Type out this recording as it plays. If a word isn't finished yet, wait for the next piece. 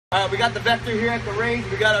We got the Vector here at the range.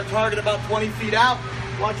 We got our target about 20 feet out.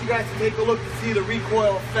 I want you guys to take a look to see the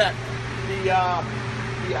recoil effect.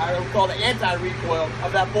 I would call the anti-recoil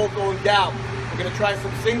of that bolt going down. We're going to try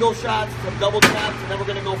some single shots, some double taps, and then we're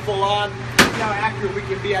going to go full on. See how accurate we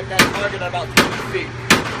can be at that target at about 20 feet.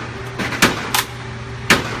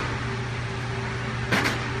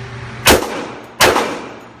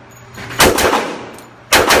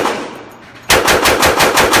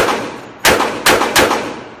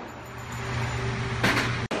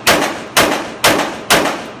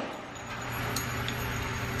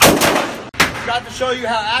 Got to show you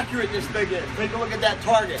how accurate this thing is. Take a look at that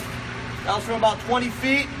target. That was from about 20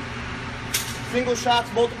 feet. Single shots,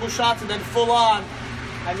 multiple shots, and then full on.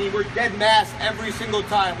 I mean, we're dead mass every single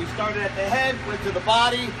time. We started at the head, went to the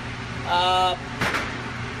body. I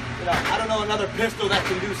don't know another pistol that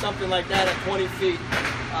can do something like that at 20 feet.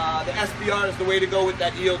 The SBR is the way to go with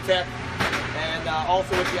that EOTech. And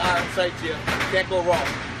also with the iron sights, you can't go wrong.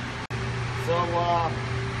 So,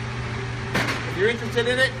 if you're interested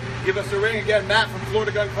in it, give us a ring. Again, Matt from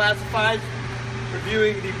Florida Gun Classifieds,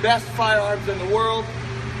 reviewing the best firearms in the world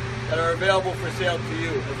that are available for sale to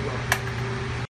you as well.